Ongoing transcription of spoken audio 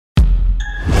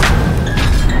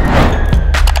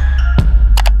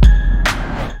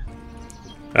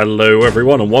Hello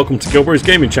everyone and welcome to GilBroz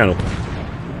gaming channel.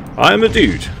 I am a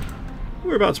dude.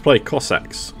 We're about to play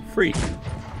Cossacks. Free.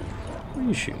 What are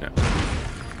you shooting at?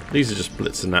 These are just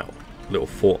blitzing that little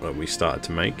fort that we started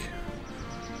to make.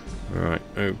 Alright,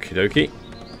 okie dokie.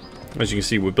 As you can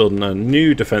see, we're building a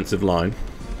new defensive line.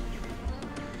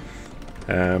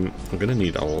 I'm going to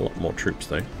need a lot more troops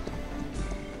though.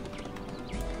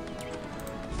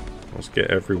 Let's get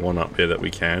everyone up here that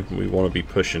we can. We want to be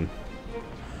pushing.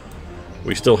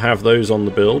 We still have those on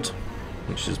the build,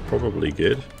 which is probably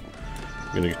good.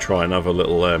 I'm going to try another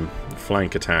little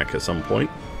flank attack at some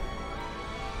point.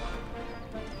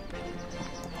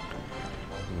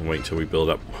 Wait till we build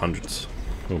up hundreds.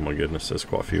 Oh my goodness, there's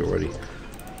quite a few already.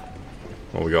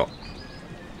 What we got?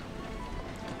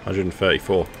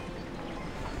 134.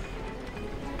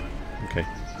 Okay.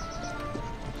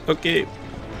 Okay.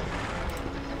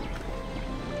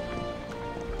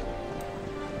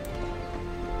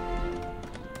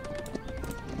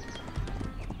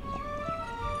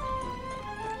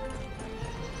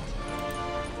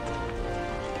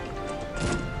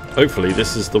 Hopefully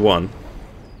this is the one.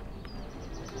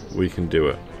 We can do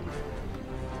it.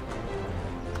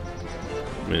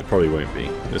 I mean, it probably won't be.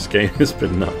 This game has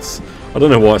been nuts. I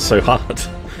don't know why it's so hard.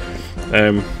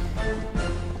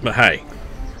 But hey,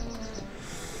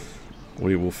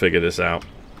 we will figure this out.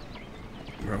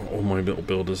 Where are all my little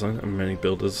builders? I don't have many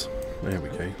builders. There we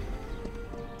go.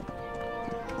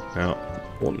 Now,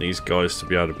 I want these guys to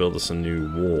be able to build us a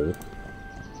new wall.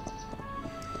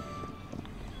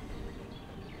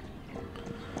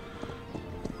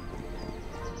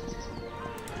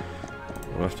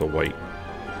 I'll have to wait.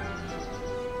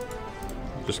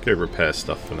 Just go repair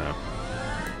stuff for now.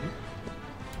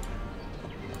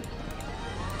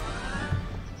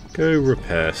 Go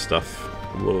repair stuff.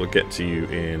 We'll get to you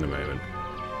in a moment.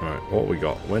 Alright, what we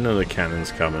got? When are the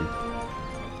cannons coming?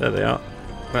 There they are.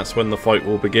 That's when the fight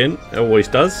will begin. It always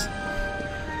does.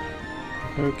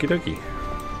 Okie dokie.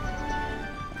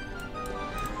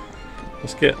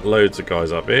 Let's get loads of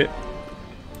guys up here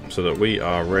so that we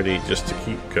are ready just to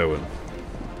keep going.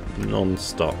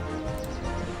 Non-stop.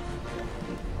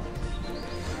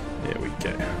 There we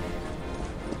go.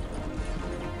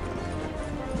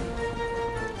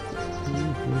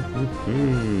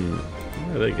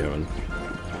 Where are they going?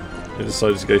 They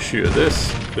decided to go shoot at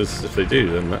this, because if they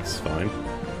do, then that's fine.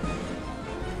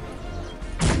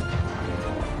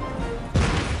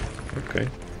 Okay.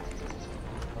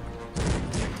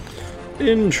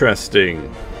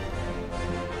 Interesting.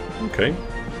 Okay.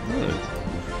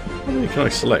 How many can I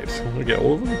select? Can I get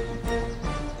all of them?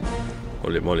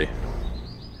 Holy moly.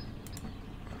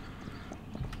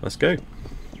 Let's go.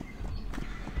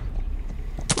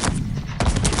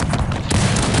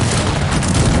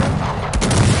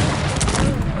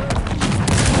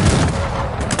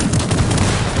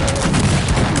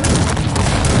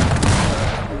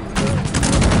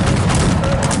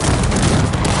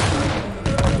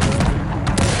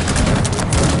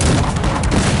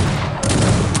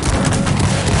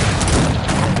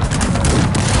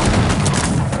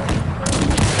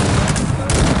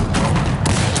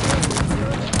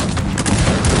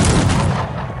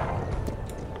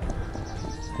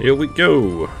 Here we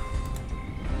go.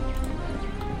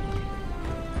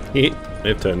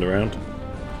 They've turned around.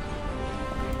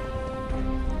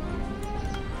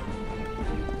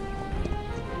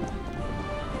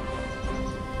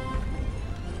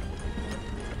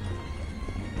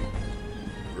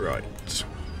 Right.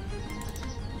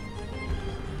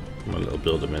 My little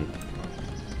builder men.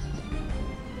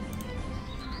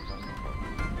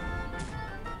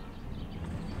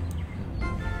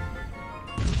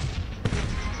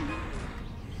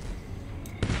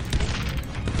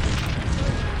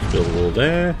 Build a wall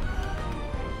there.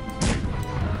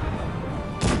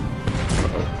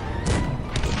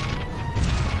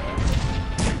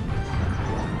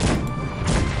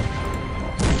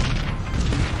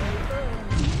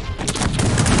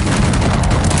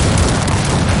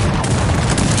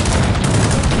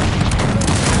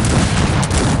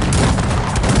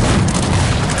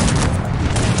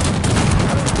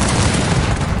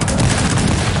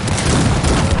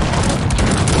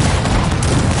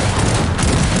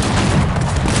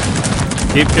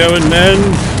 Keep going, men.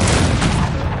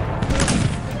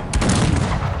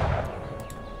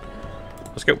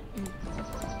 Let's go.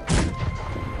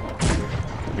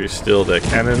 We steal their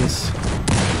cannons.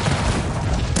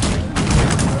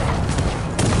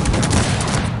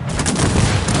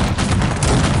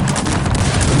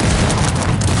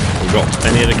 We got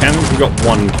any of the cannons? We got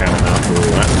one cannon after all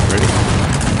that, really.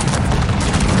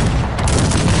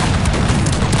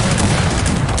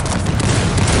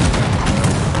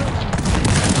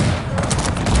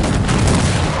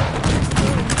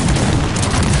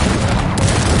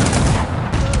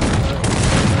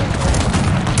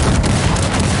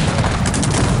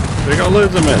 We got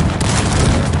loads of men.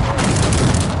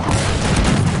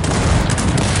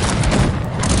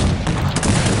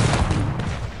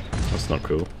 That's not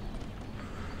cool.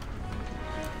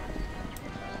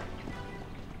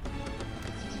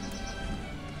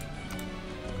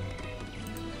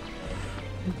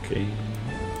 Okay.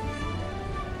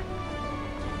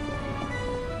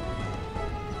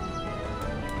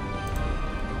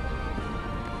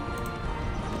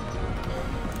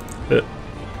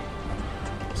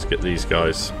 Let's get these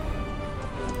guys.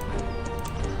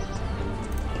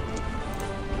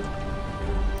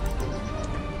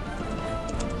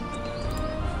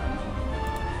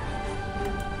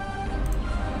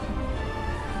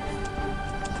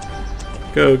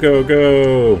 Go, go,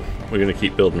 go! We're going to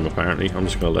keep building them apparently. I'm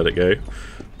just going to let it go.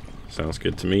 Sounds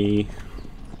good to me.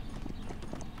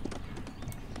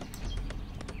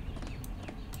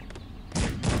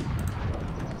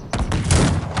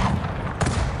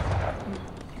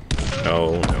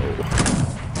 Oh no.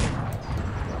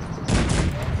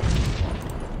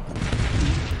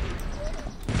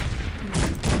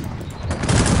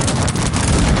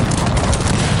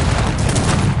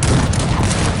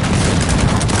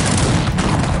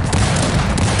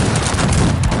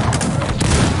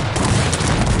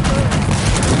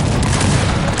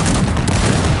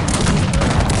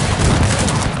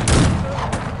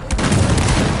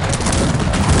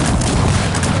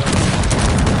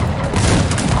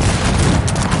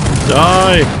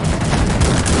 Die!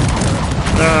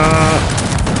 Ah!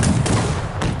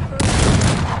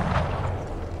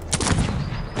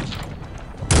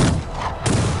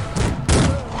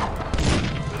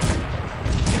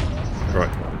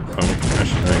 Right.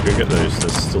 Actually, no, go get those.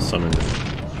 There's still some in there.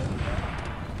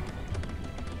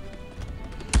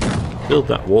 Build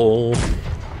that wall.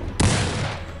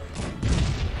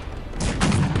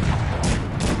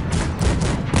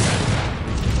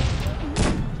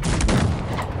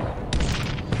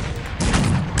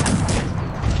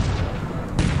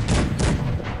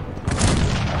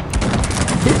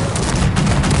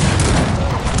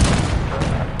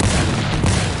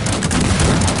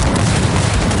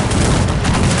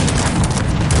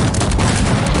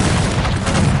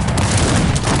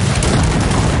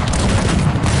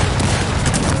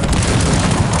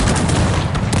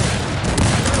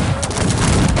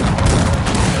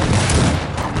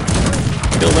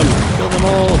 Kill them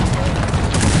all!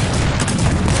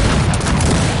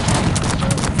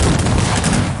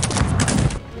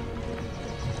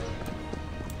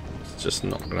 It's just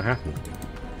not gonna happen.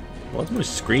 Why does my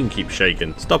screen keep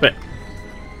shaking? Stop it!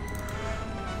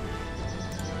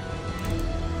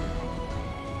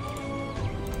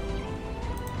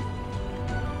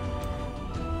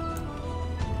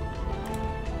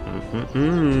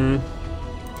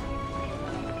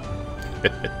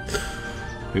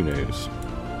 Who knows?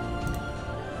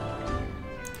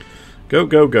 Go,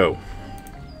 go, go.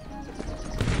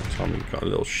 Tommy got a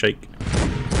little shake.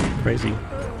 Crazy.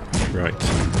 Right.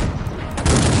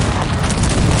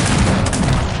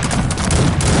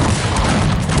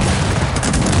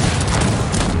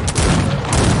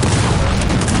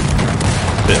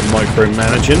 Bit of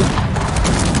micromanaging.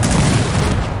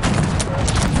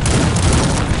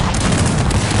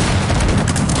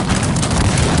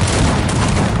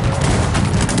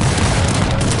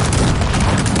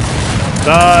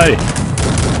 Die!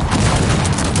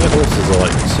 Their horses are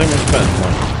like so much better than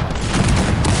mine.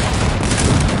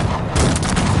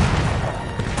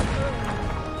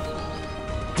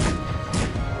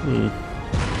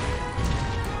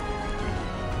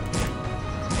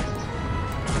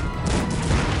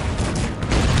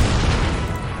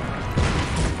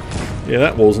 Yeah,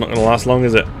 that wall's not going to last long,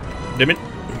 is it? Damn it.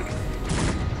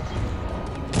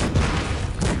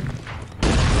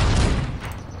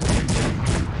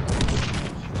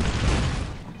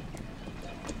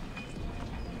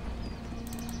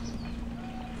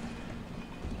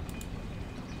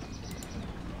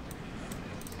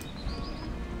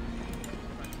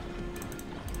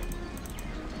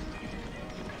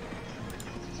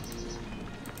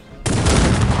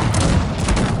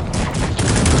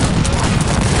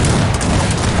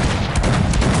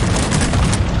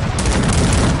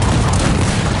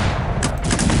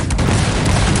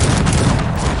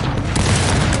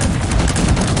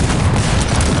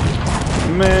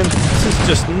 Man, this is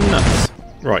just nuts.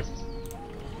 Right.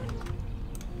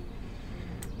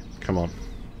 Come on.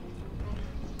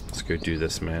 Let's go do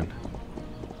this, man.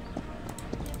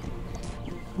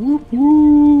 Whoop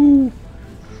whoop.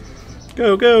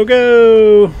 Go, go,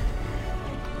 go!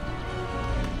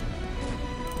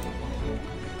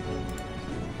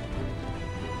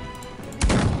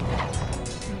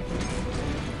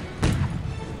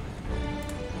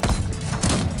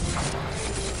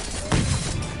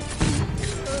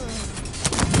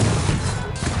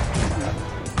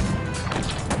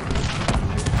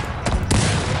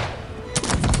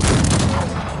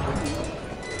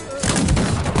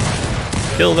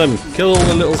 Kill them. Kill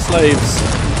the little slaves.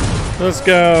 Let's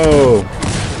go.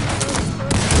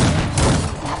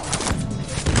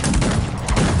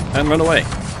 And run away.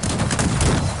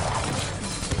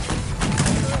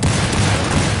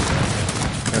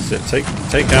 That's it.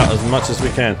 Take out as much as we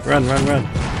can. Run, run, run.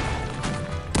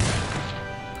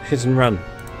 Hit and run.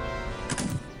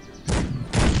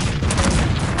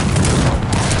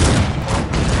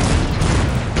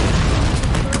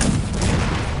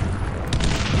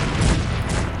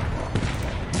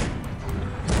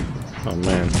 Oh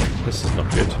man, this is not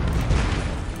good.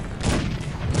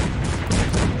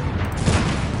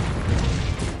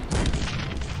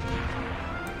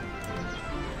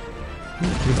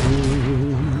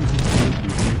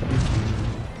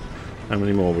 How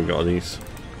many more have we got of these?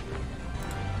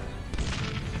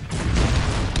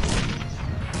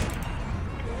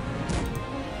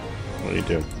 What are you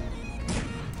doing?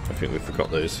 I think we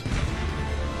forgot those.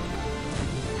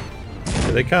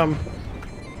 Here they come.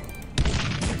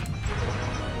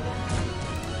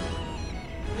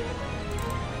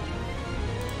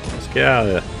 Let's get out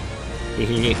of there.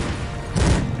 Hee.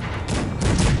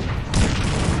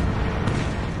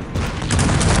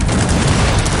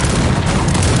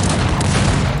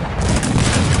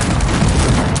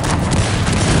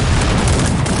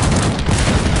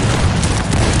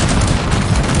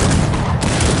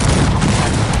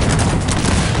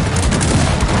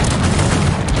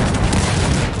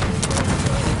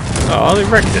 Oh, they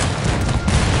wrecked it.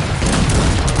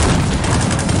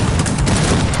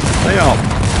 They are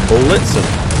blitzing.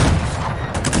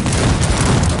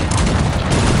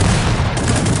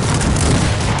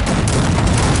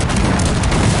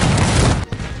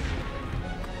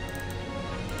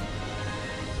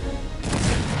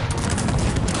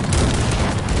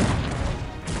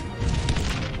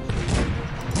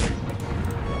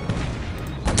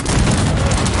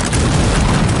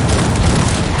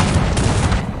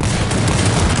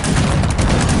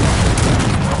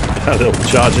 That little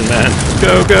charging man.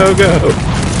 Go, go, go!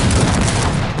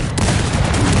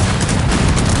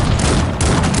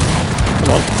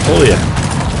 Come on, all of you.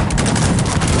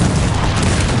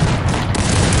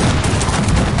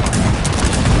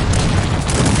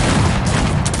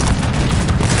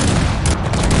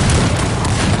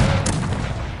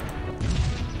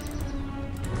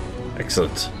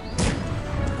 Excellent.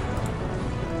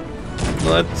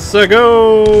 Let's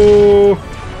go!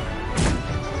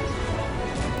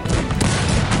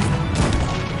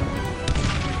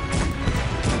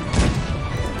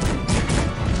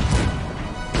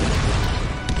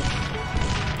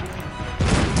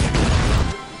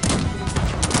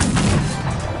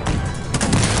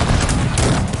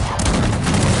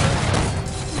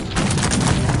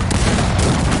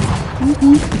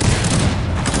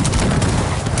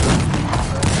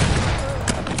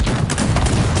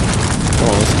 Oh,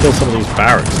 let's kill some of these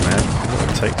barracks, man. I'm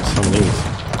gonna take some of these.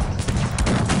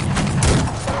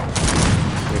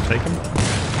 Can we take them?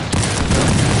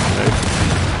 No.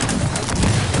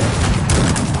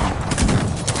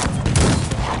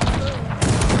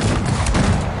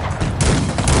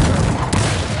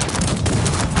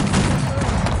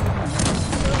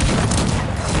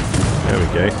 There we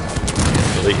go.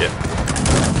 Delete it.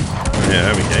 Yeah,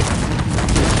 there we go.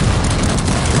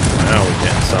 Now we're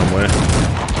getting somewhere.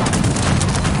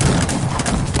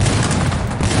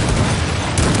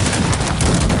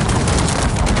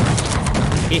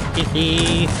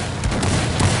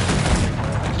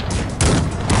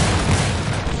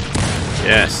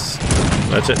 Yes,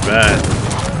 let it burn.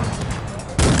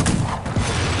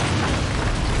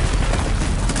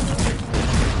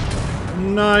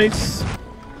 Nice.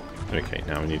 Okay,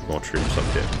 now we need more troops up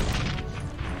here.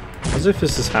 As if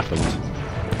this has happened.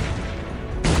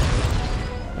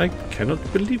 I cannot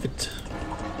believe it.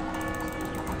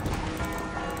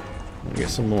 I'll get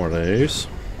some more of those.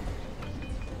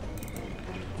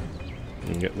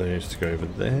 And get those to go over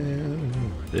there.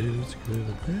 Those to go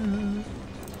over there.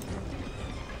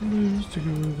 Those to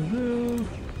go over there.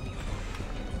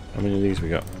 How many of these we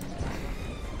got?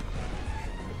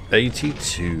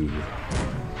 82.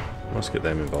 Let's get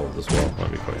them involved as well.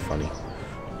 Might be quite funny.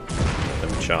 Let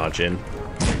them charge in.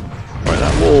 Right,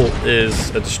 that wall is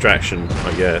a distraction,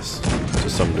 I guess, to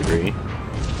some degree.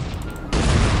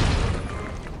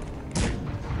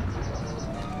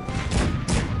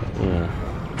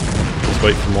 Let's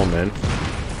wait for more men.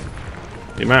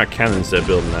 The amount of cannons they're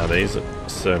building nowadays,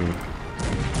 it's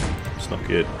not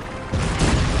good.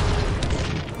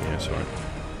 Yeah, it's alright.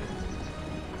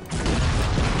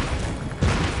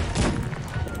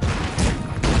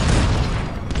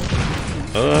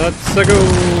 Let's go!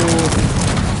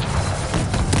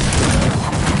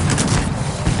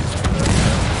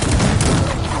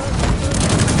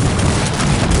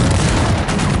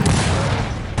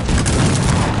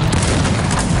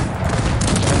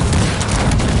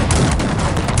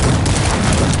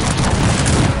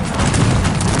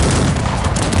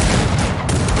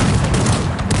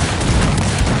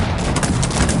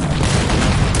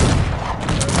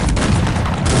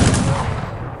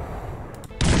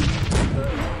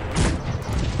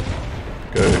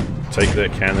 take their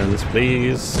cannons,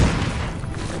 please.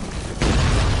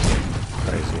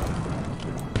 Crazy.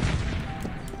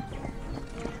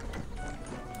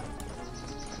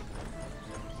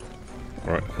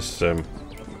 Alright,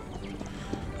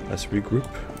 let's regroup.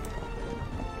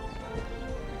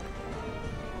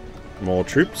 More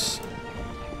troops.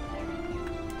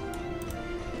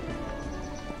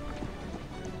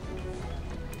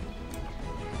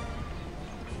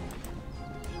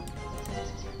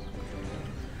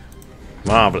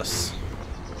 Marvelous.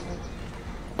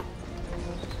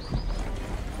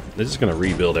 They're just going to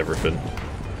rebuild everything.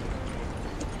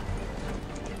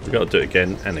 We've got to do it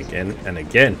again and again and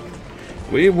again.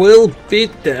 We will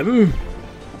beat them.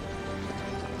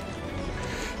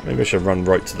 Maybe I should run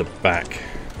right to the back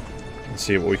and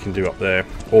see what we can do up there.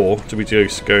 Or do we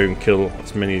just go and kill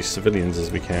as many civilians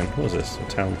as we can? What is this? The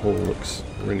town hall looks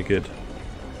really good.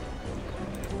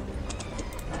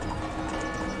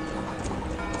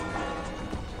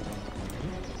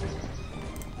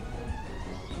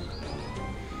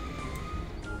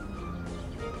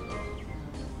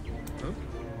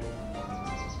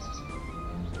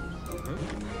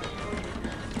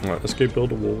 Alright, let's go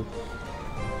build a wall.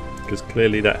 Because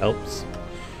clearly that helps.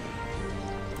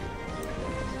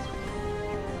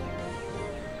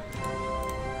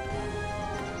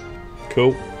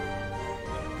 Cool.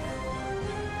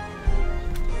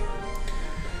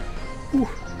 Whew.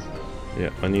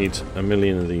 Yeah, I need 1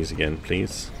 million of these again,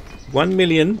 please. 1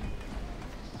 million.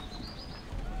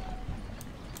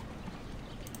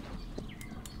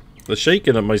 The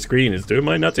shaking on my screen is doing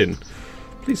my nutting.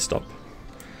 Please stop.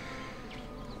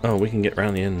 Oh, we can get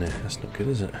round the end there. That's not good,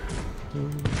 is it? That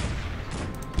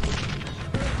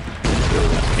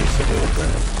piece of wood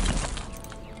there.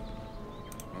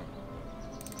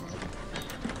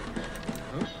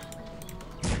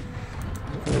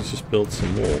 Let's just build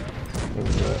some more.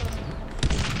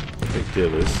 The big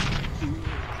deal is,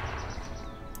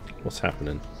 what's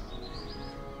happening?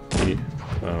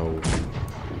 Oh,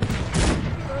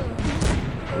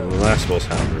 well, that's what's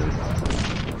happening.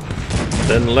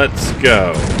 Then let's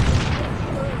go.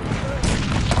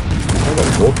 I've got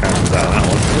 4 cannons out of that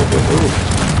one.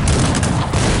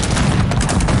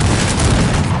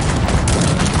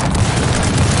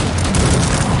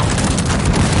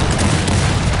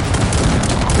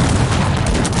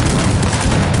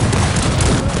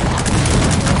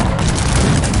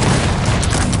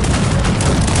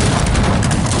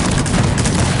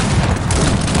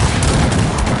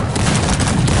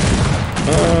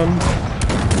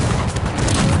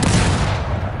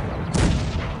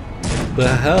 The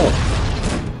hell?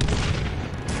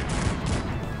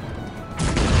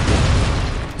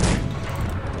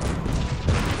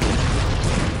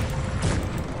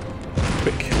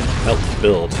 Quick, help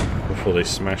build before they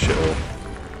smash it all.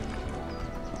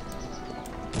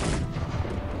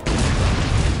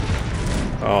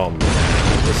 Oh man,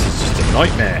 this is just a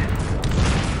nightmare.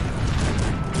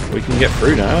 We can get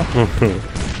through now.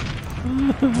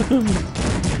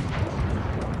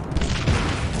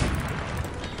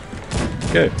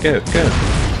 Go, go, go.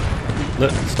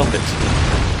 Look, stop it.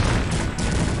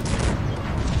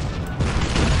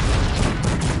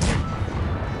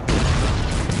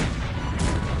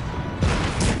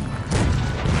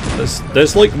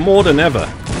 There's like more than ever.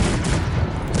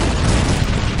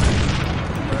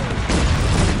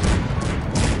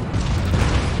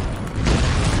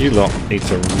 You lot need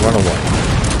to run away.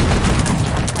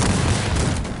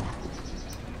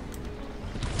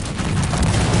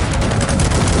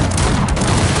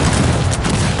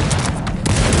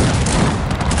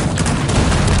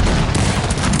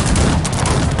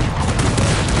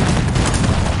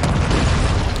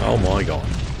 Oh my god.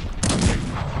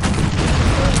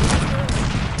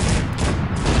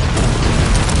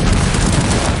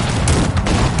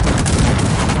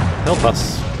 Help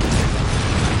us.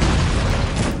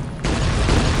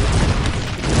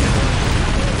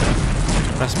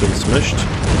 That's been smushed.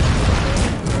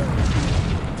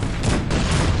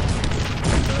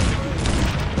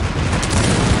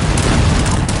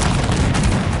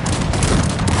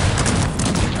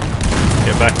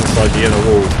 Get back inside the inner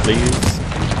walls, please.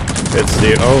 It's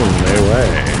the only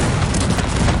way.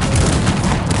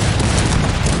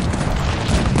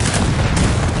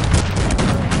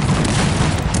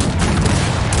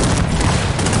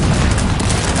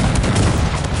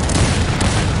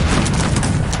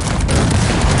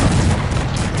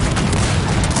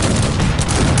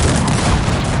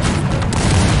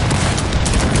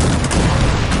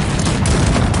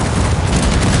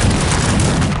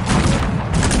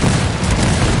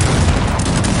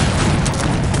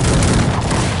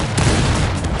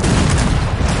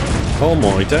 Oh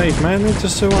my days, man, they're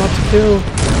just so hard to kill.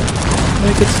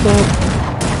 Make it stop.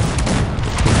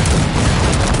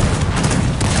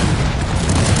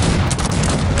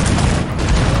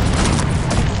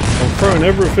 I'm throwing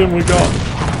everything we got.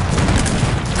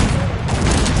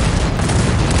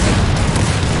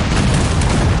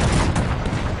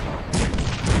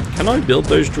 Can I build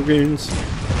those dragoons?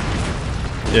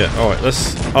 Yeah, alright, let's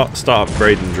start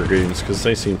upgrading dragoons because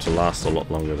they seem to last a lot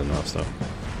longer than our stuff.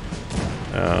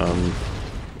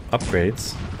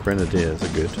 Upgrades. Grenadiers are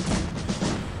good.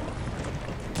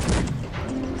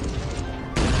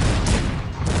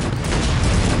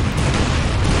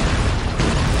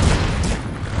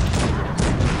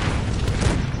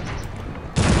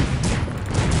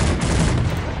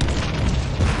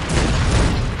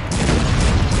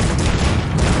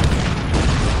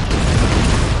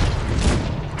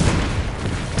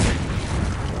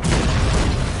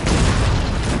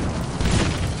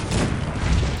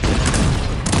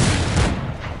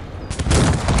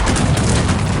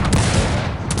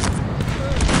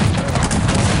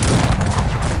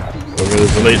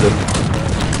 Delete them.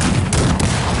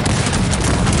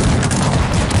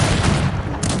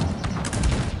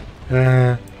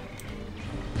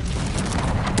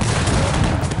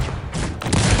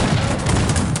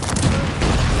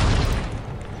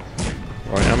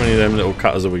 Right, how many of them little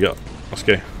cutters have we got? Let's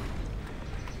go.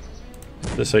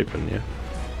 Is this open, yeah?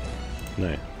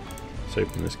 No. Let's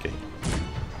open this gate.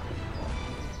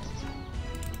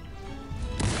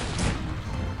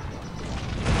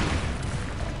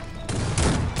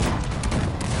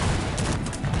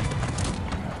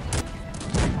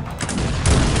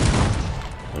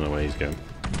 He's going.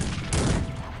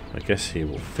 I guess he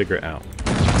will figure it out.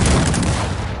 I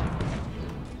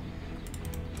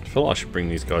feel like I should bring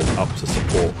these guys up to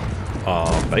support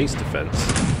our base defense.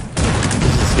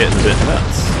 This is getting a bit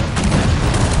nuts.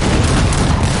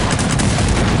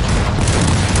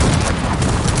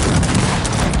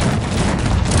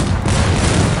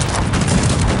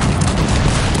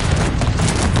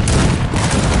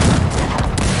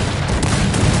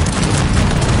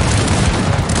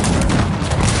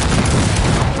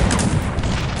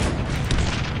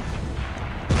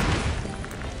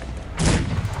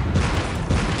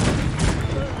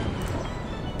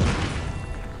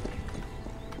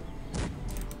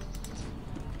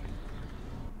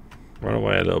 Run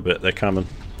away a little bit, they're coming.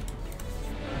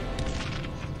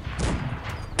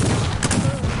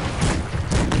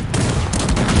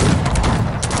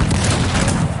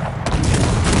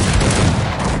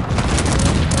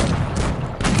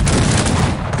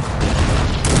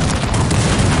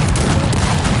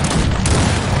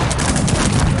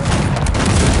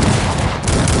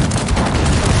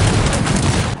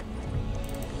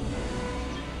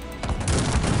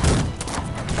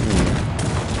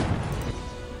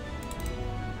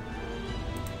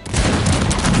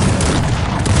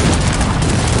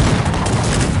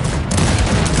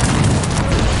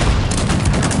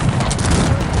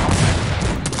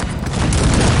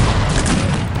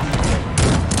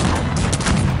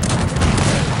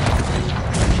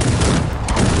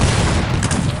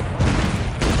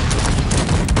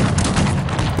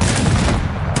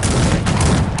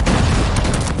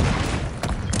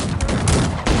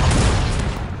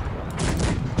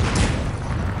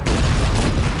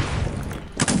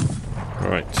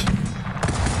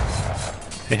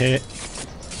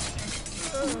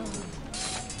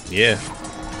 Yeah,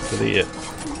 delete it.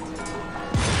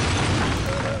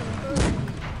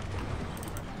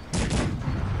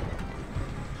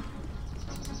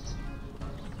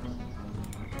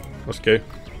 Let's go.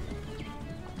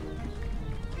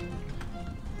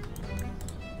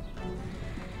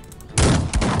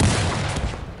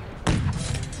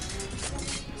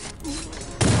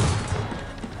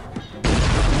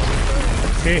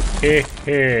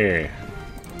 Heh.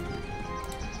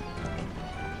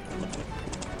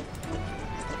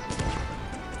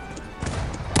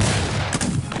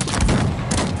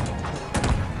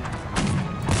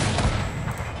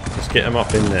 Get them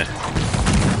up in there.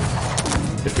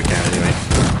 If we can, anyway.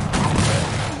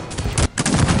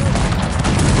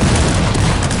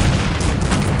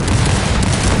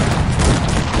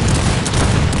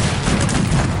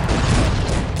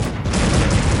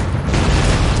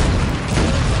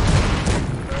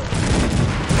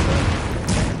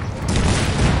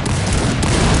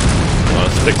 Well,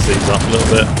 let's fix these up a little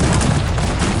bit.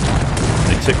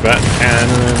 They took that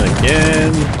cannon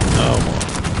again. Oh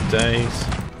my days.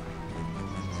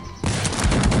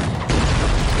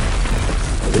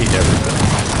 Delete everything.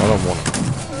 I don't want it.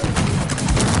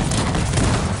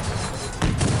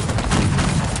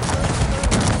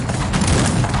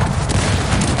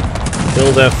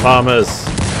 Kill their farmers.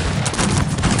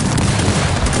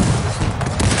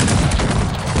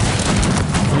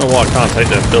 know why I can't take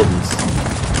their buildings.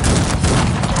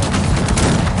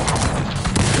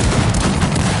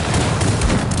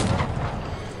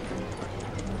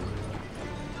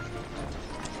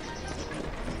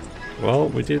 Well,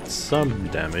 we did some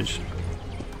damage.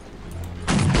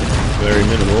 Very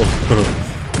minimal.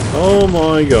 Oh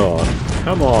my god.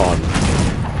 Come on.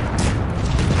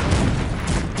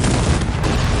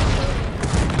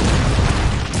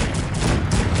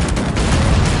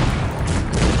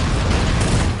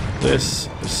 This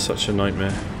is such a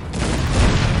nightmare.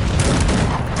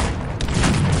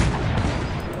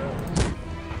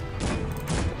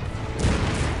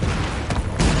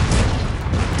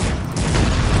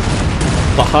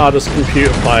 The hardest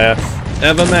computer player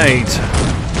ever made.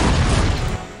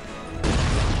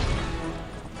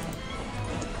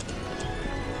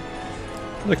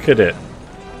 Look at it.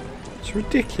 It's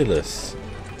ridiculous.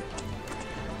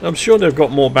 I'm sure they've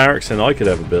got more barracks than I could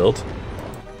ever build.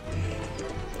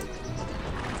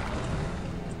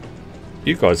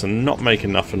 You guys are not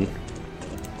making nothing.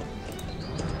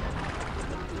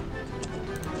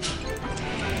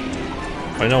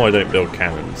 I know I don't build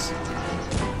cannons.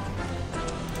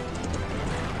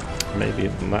 Maybe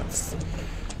that's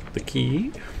the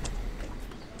key.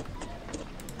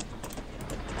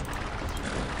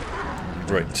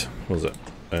 Right, what was it?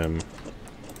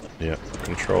 Yeah,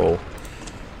 control.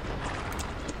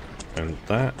 And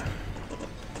that.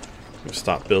 We'll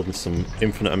start building some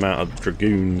infinite amount of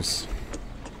dragoons.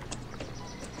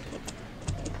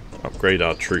 Upgrade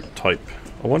our troop type.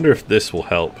 I wonder if this will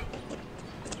help.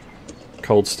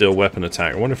 Cold steel weapon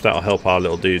attack. I wonder if that'll help our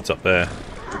little dudes up there.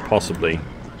 Possibly.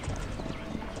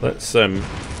 Let's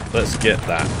get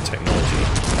that technology.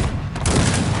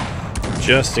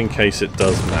 Just in case it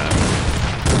does matter.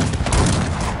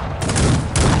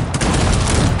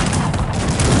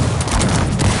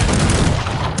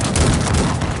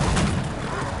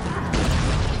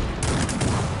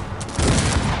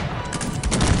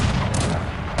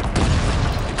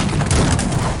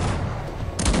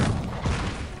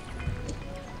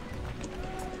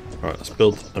 Right, let's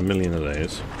build 1 million of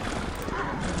those.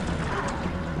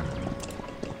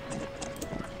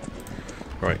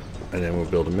 Right, and then we'll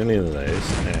build 1 million of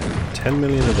those and 10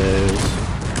 million of those.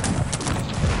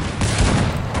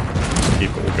 Let's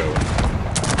keep it all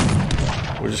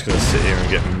going. We're just going to sit here and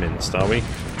get minced, are we?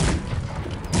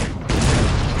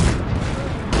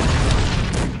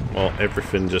 Well,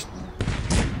 everything just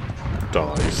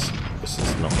dies. This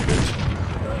is not good.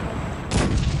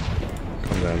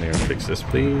 Come down here and fix this,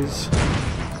 please.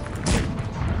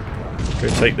 Go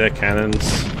take their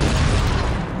cannons.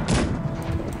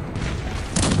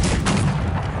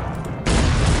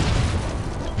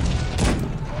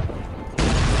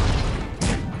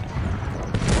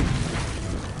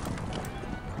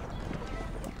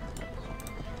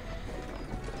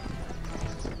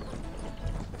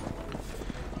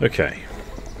 Okay,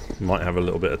 might have a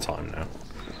little bit of time now.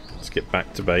 Let's get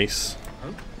back to base.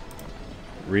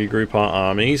 Regroup our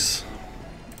armies.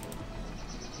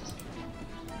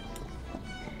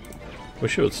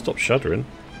 Wish it would stop shuddering.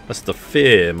 That's the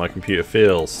fear my computer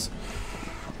feels.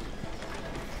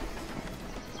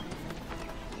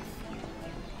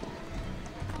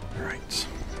 Right.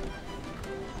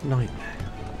 Nightmare.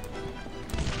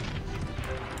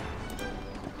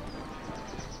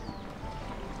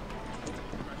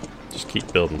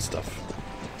 Keep building stuff.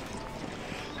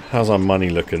 How's our money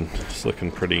looking? It's looking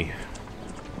pretty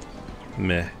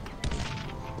meh.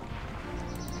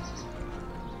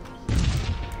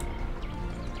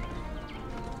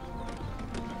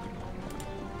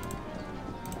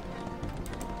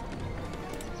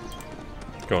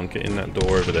 Go on, get in that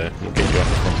door over there. We'll get you up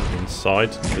from inside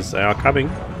because they are coming.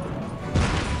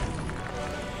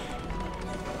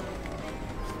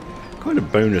 What kind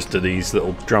of bonus do these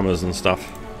little drummers and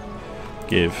stuff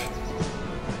give?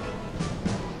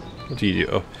 What do you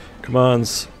do? Oh,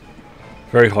 commands.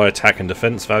 Very high attack and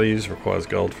defense values. Requires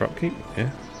gold for upkeep.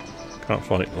 Yeah. Can't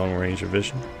fight long range of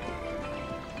vision.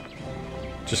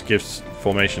 Just gives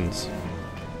formations.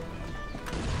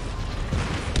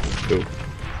 Cool.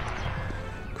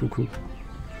 Cool, cool.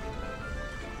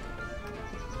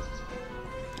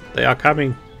 They are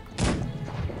coming.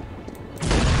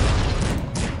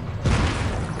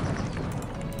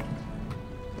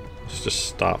 Just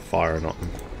start firing at them.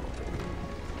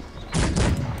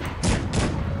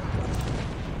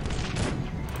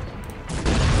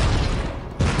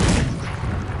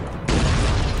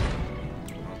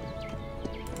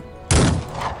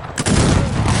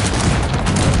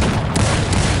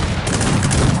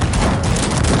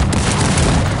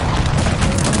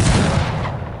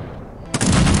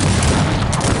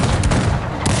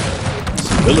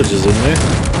 Some villagers in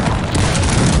there.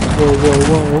 Whoa, whoa,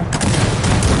 whoa.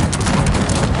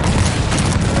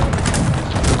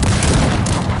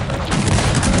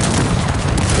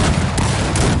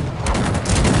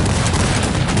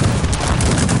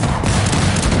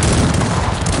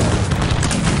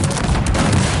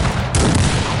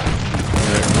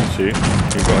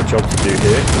 We've got a job to do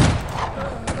here.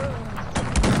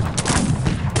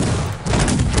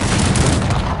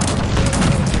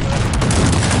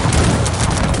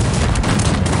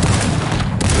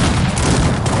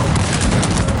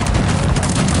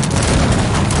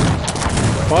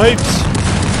 Fight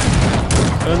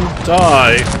and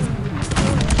die.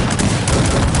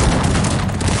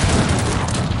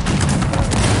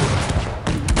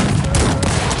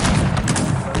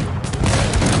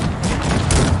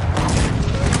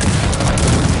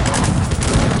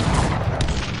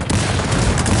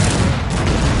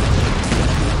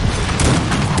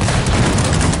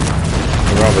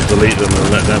 Delete them and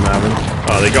let them have them.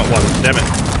 Oh, they got one. Damn it.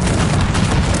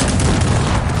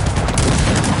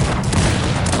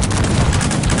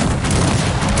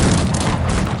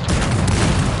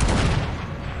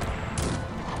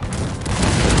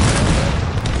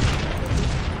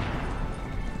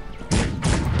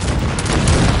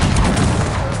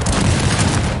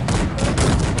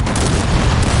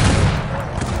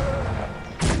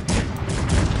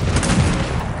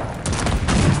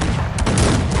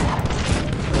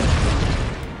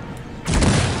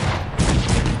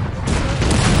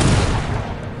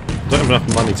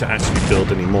 Enough money to actually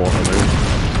build any more at the moment.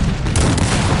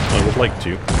 I would like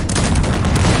to.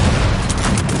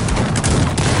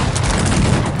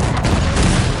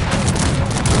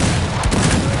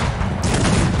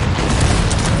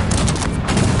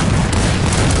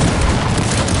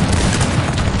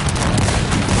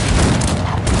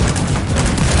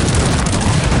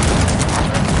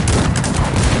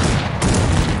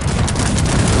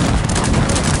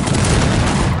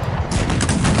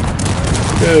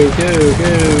 Go, go,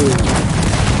 go!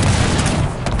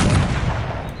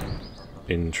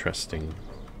 Interesting.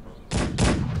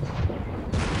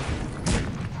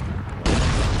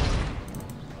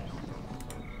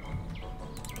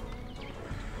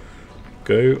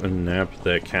 Go and nab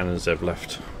their cannons they've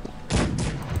left.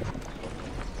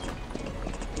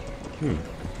 They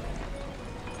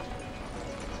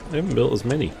haven't built as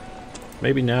many.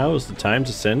 Maybe now is the time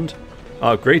to send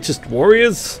our greatest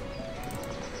warriors?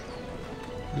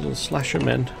 Little slasher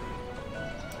men.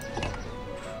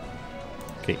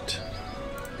 Gate.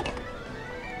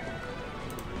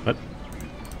 What?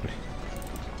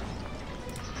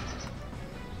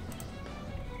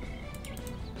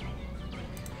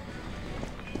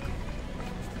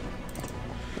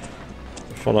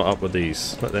 Follow up with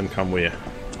these. Let them come with you.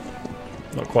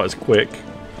 Not quite as quick.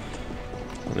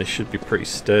 And they should be pretty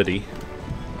sturdy.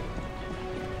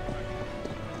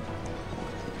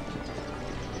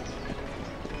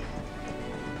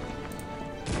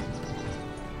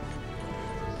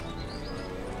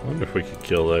 I wonder if we could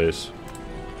kill those.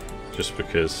 Just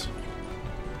because.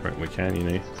 Right, we can, you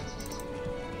know.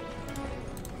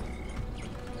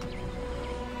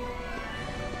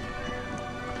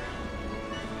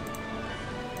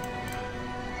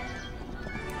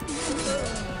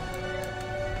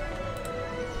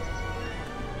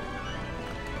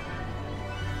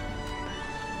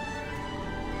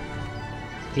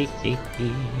 Hee hee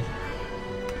hee.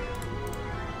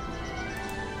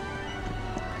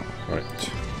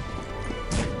 Right.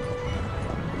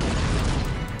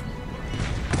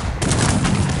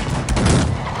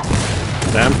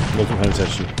 Damn, wasn't paying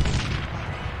attention.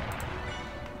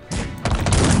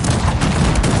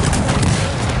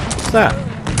 What's that?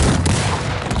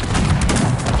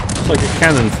 It's like a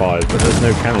cannon fired, but there's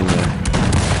no cannon there.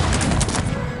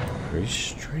 Very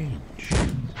strange.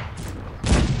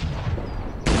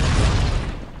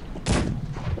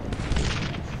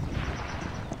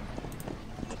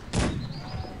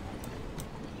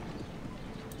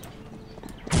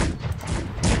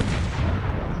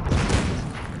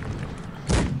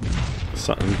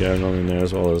 Something going on in there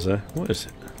as well, is there? What is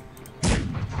it?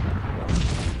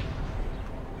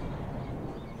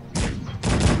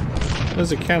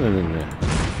 There's a cannon in there.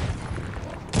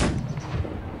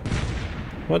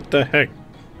 What the heck?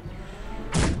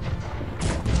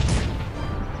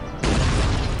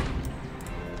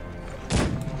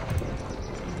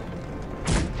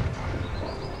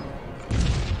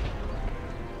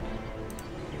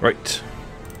 Right.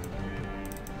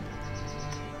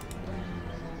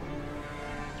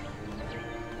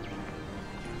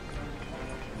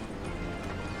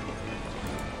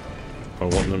 I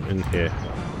want them in here.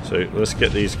 So let's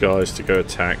get these guys to go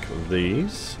attack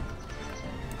these.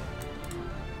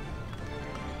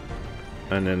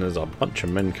 And then there's a bunch of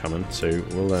men coming, so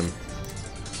we'll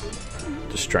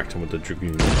distract them with the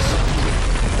dragoons.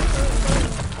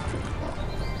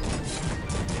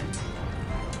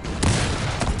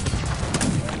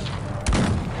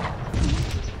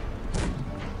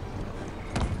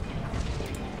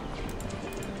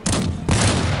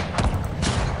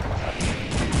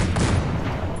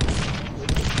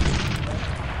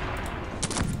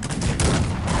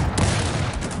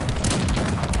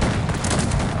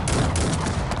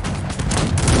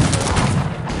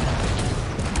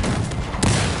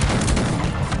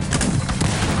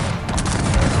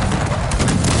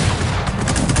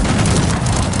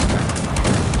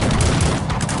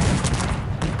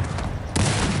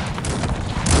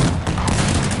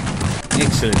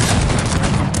 Excellent.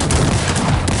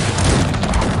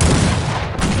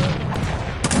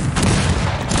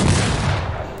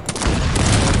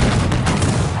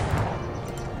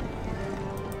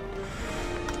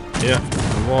 Yeah,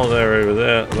 and while they're over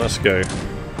there, let's go.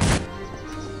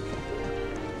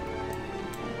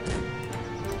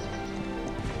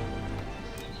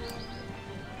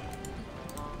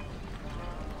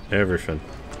 Everything.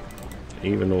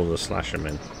 Even all the slasher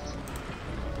men.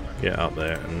 Get up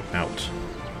there and out.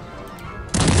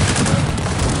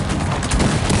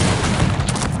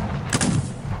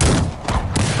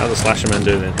 How are the slasher men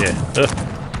doing in here?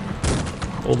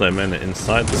 Ugh. All their men are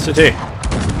inside the city.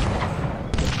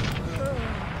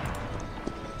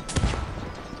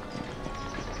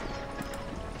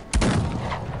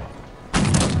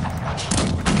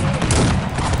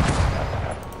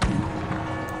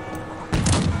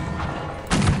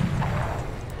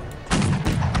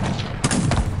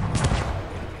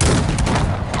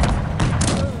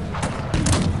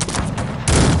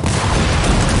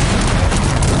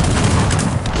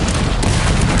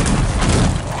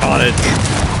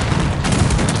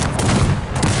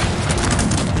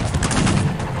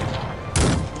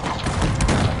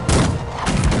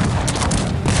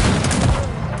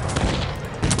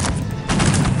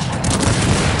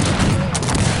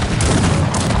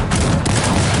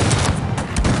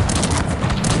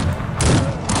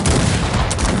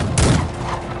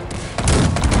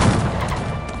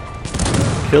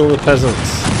 Kill the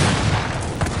peasants.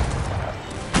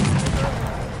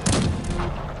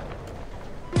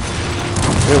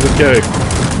 Here we go.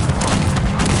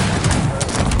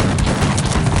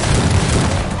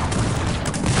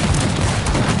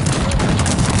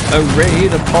 A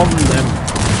raid upon them.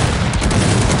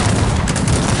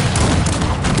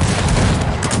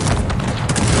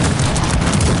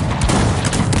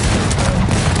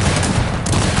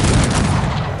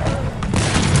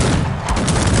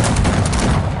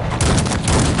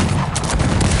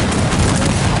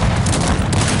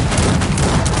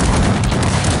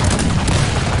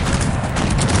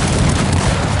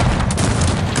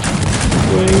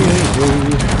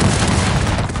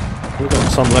 We've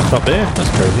got some left up here. That's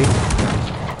crazy.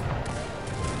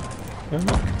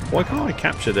 Why can't I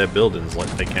capture their buildings like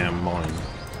they can mine?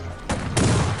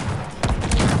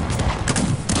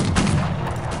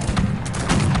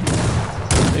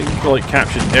 They've like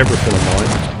captured everything of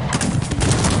mine.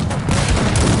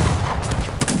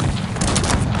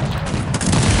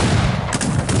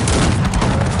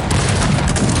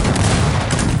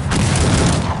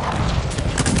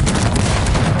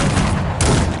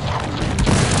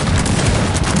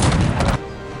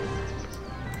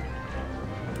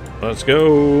 Let's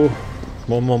go!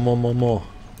 More.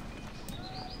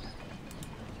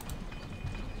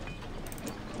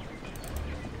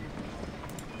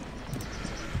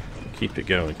 Keep it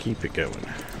going, keep it going.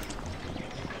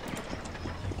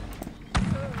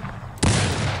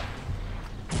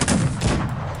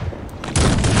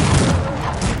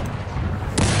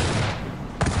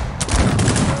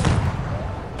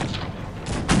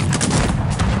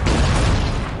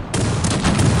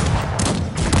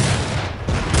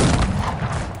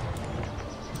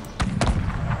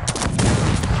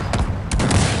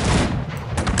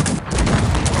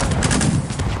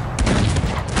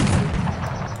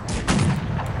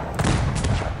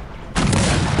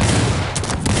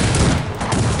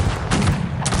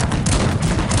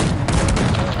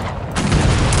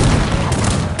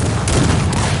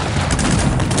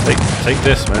 Take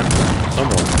this, man.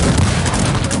 Someone.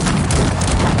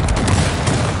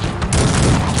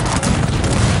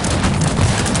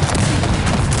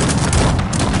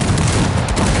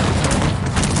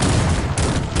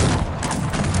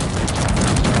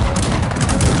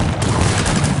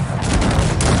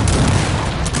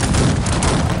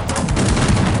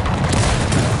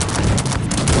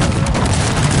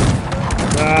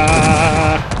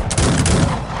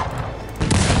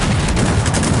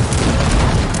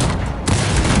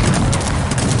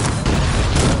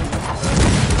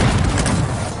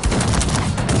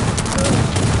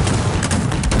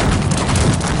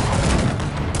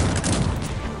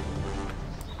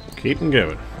 Keep them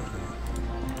going.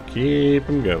 Keep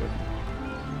them going.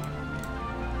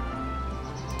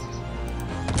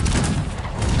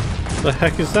 What the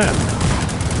heck is that?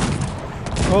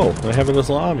 Oh, they have a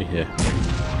little army here.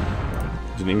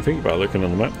 Didn't even think about looking on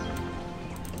the map.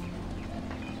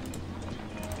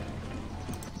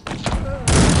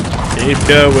 Keep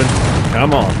going.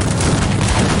 Come on.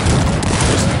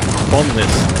 Just bomb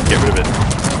this. Get rid of it.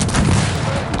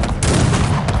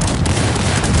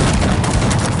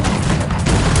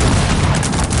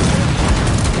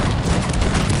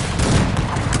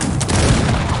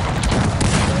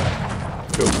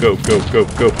 Go, go, go, go,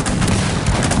 go.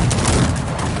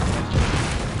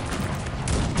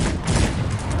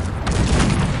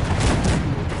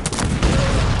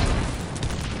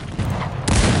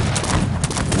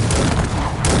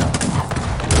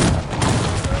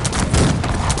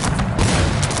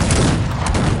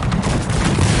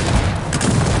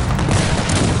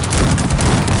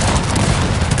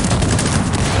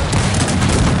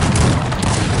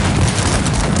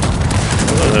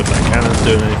 I don't know if that cannon's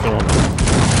doing anything on that.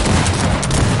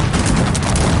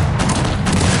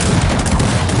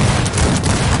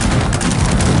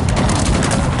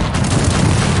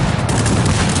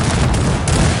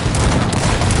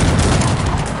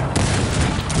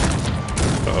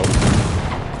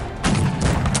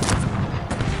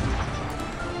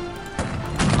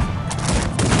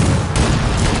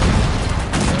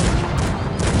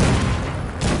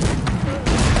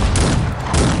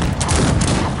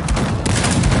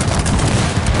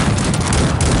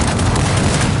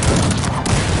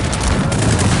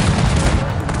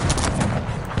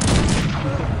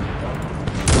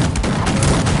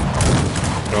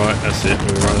 That's it,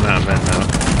 we're running out of men now.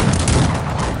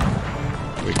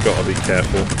 We've got to be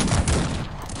careful.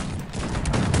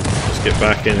 Let's get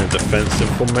back in a defensive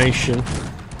formation.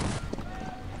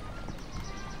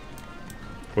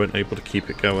 Weren't able to keep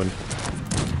it going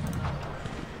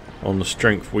on the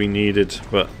strength we needed,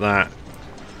 but that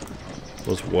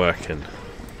was working.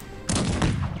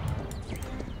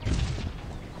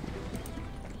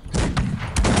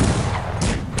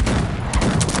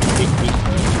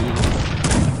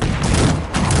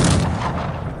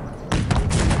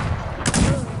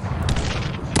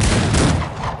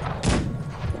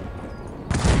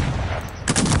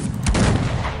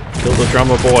 Kill the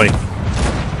drummer boy.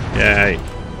 Yay.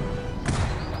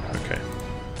 Okay.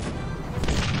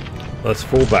 Let's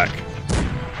fall back.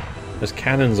 There's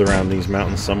cannons around these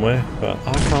mountains somewhere, but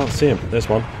I can't see them. There's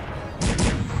one.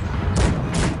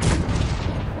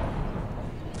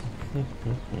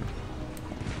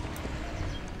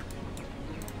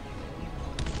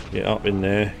 Get up in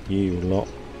there, you lot.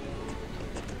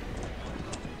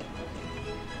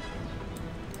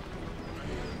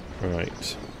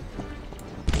 Right.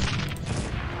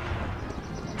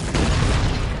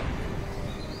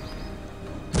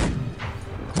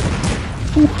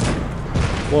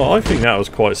 Well, I think that was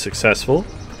quite successful.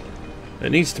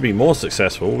 It needs to be more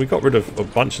successful. We got rid of a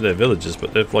bunch of their villages,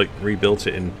 but they've like rebuilt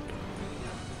it in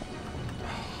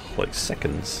like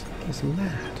seconds. That's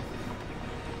mad.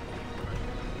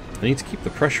 I need to keep the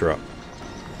pressure up.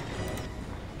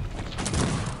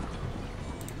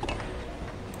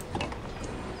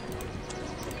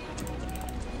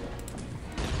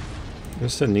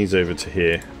 Let's send these over to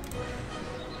here.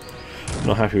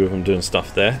 Not happy with them doing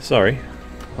stuff there. Sorry.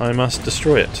 I must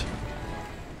destroy it.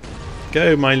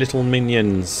 Go, my little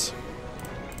minions.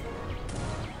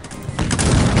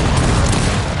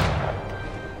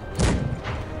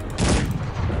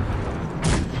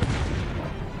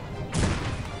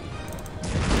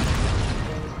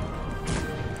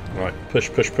 Right, push,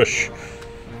 push, push.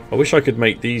 I wish I could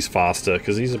make these faster,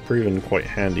 because these are proven quite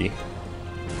handy.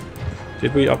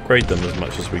 Did we upgrade them as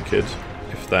much as we could?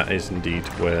 If that is indeed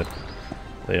where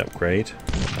they upgrade.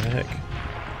 What the heck?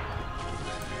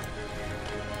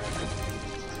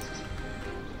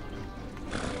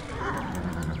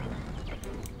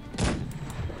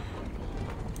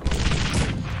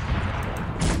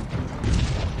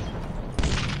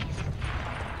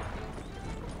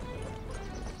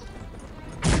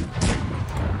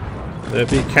 There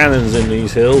be cannons in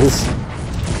these hills.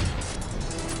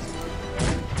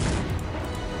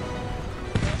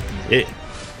 Yeah.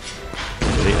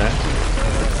 Delete that.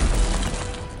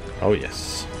 Oh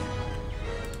yes.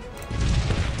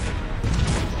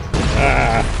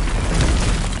 Ah.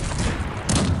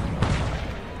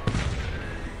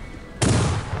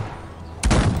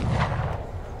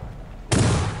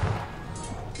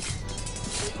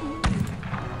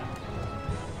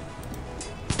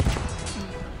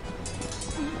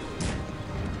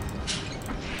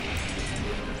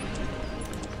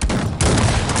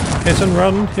 Hit and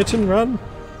run, hit and run.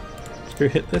 go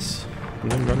hit this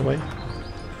and then run away?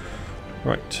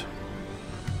 Right.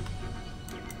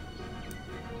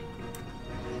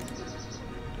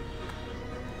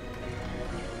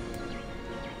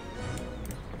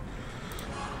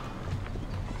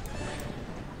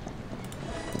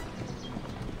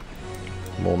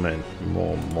 More men.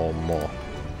 More.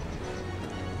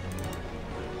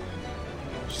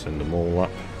 Send them all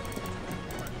up.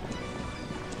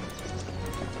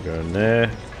 Go in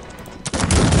there.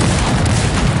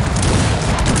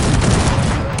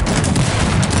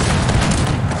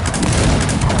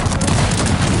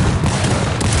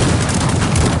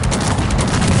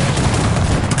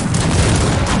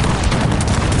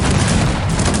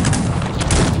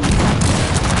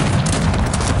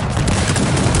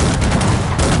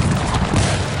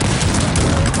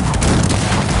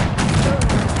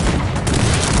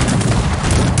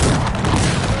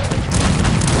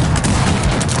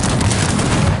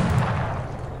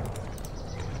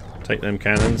 Take them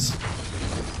cannons.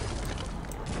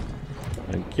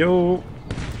 Thank you.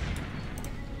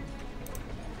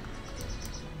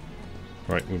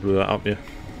 Right, we blew that up, yeah.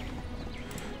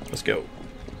 Let's go.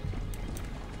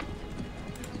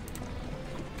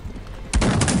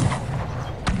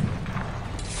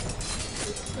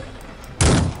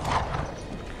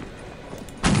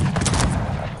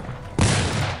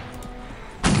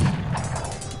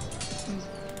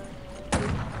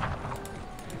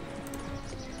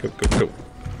 Go.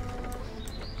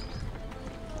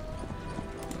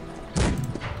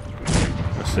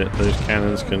 That's it, those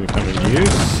cannons can come in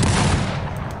use.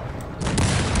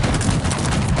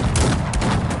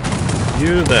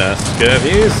 You there,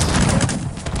 scurvies.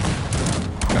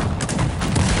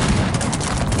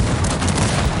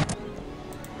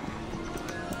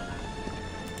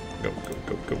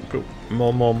 Go.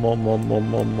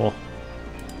 More.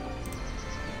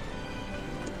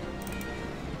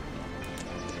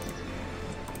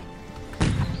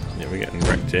 We're getting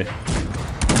wrecked here.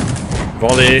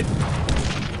 Volley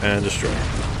and destroy.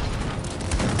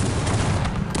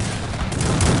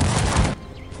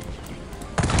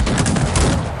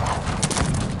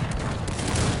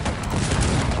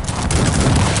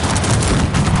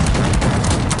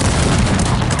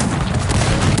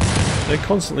 They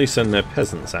constantly send their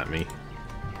peasants at me.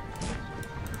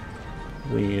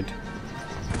 Weird.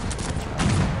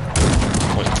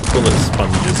 Like bullet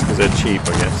sponges because they're cheap,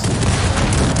 I guess.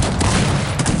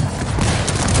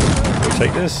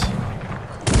 Take this.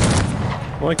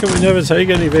 Why can we never take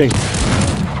anything?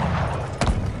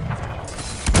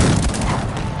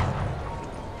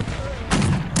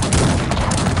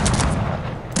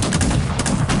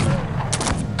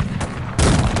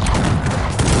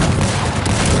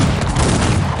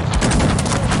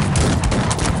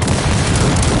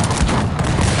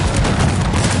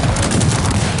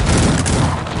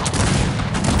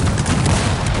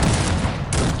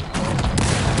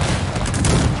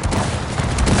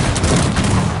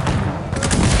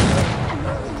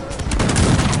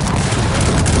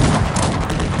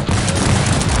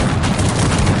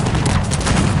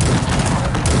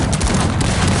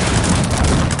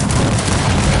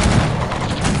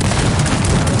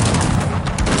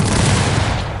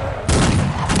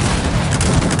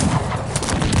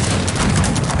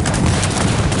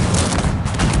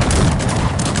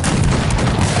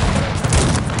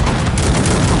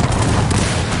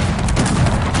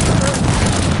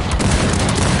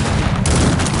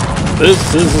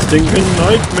 This is a stinking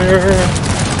nightmare!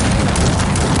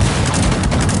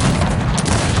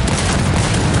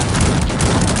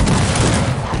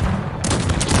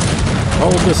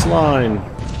 Hold this line!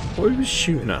 What was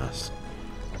shooting at us?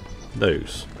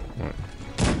 Those. Right.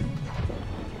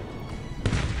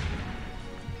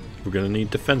 We're gonna need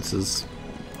defences.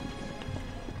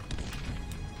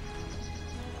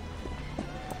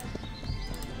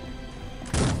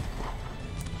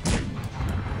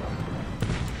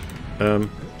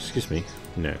 Excuse me.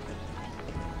 No.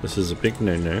 This is a big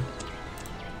no-no.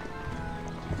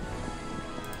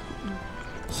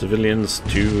 Civilians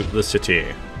to the city.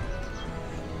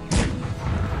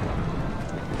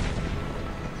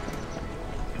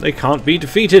 They can't be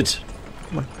defeated!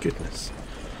 My goodness.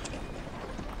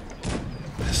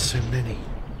 There's so many.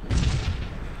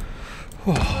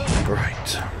 Oh,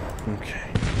 right.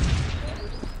 Okay.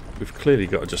 We've clearly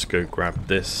got to just go grab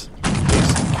these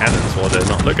cannons while they're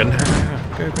not looking.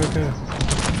 Go.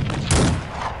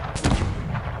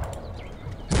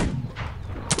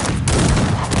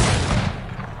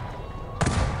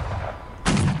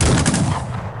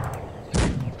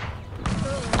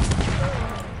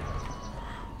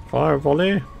 Fire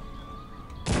volley.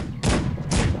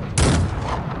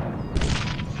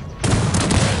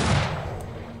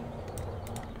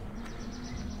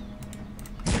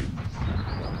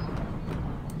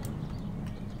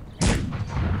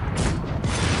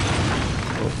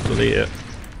 delete it.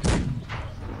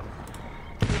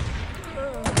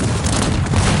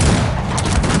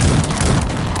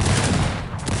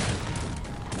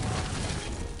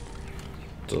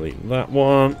 Delete that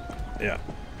one. Yeah.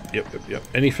 Yep.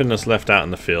 Anything that's left out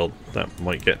in the field that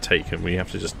might get taken, we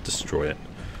have to just destroy it.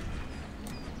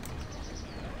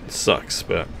 It sucks,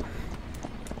 but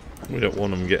we don't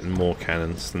want them getting more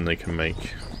cannons than they can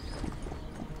make.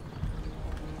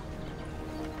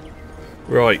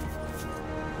 Right.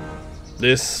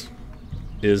 This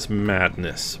is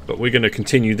madness. But we're going to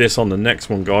continue this on the next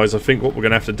one, guys. I think what we're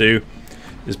going to have to do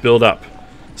is build up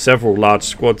several large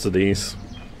squads of these.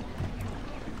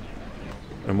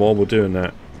 And while we're doing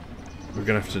that, we're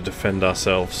going to have to defend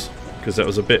ourselves. Because it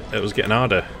was getting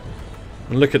harder.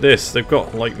 And look at this. They've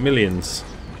got like millions.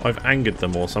 I've angered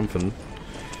them or something.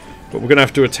 But we're going to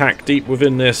have to attack deep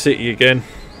within their city again.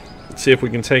 See if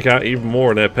we can take out even more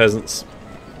of their peasants.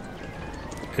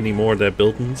 Any more of their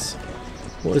buildings.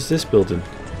 What is this building?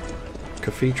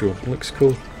 Cathedral. Looks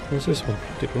cool. What's this one?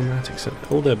 Diplomatic Center.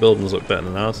 All their buildings look better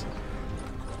than ours.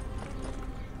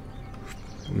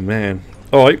 Man.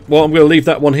 Alright, well I'm going to leave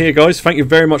that one here, guys. Thank you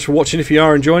very much for watching. If you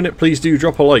are enjoying it, please do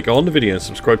drop a like on the video and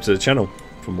subscribe to the channel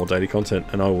for more daily content.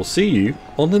 And I will see you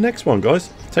on the next one, guys.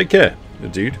 Take care. The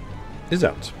dude is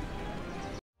out.